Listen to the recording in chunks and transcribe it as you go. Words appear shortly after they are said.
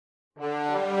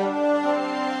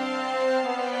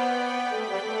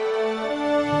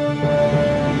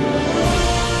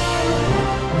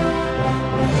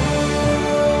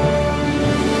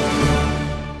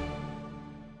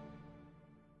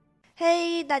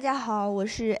大家好，我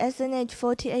是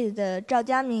SNH48 的赵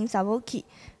嘉敏 Zhao。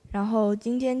然后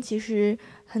今天其实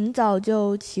很早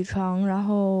就起床，然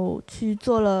后去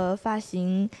做了发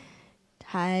型，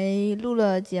还录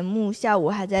了节目，下午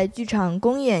还在剧场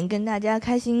公演，跟大家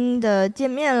开心的见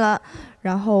面了。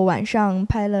然后晚上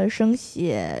拍了生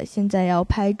写，现在要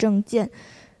拍证件。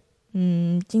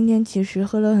今天其实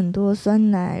喝了很多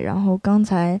酸奶，然后刚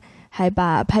才还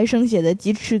把拍生写的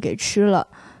鸡翅给吃了。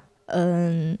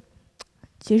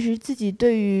其实自己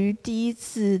对于第一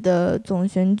次的总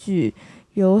选举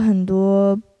有很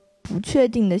多不确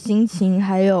定的心情，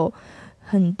还有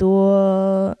很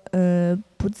多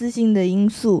不自信的因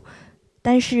素，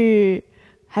但是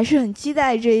还是很期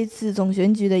待这一次总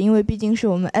选举的，因为毕竟是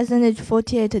我们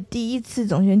SNH48 第一次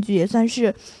总选举，也算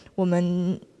是我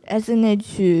们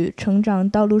SNH 成长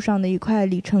道路上的一块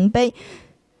里程碑。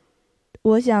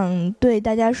我想对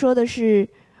大家说的是，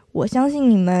我相信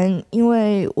你们，因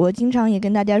为我经常也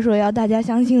跟大家说要大家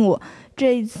相信我。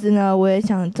这一次呢，我也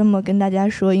想这么跟大家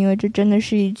说，因为这真的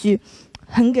是一句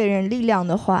很给人力量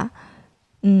的话。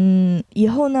以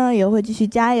后呢也会继续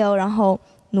加油，然后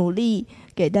努力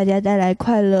给大家带来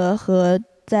快乐和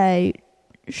在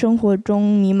生活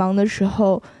中迷茫的时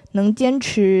候能坚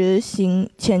持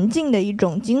前进的一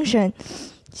种精神。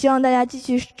希望大家继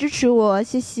续支持我，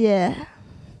谢谢。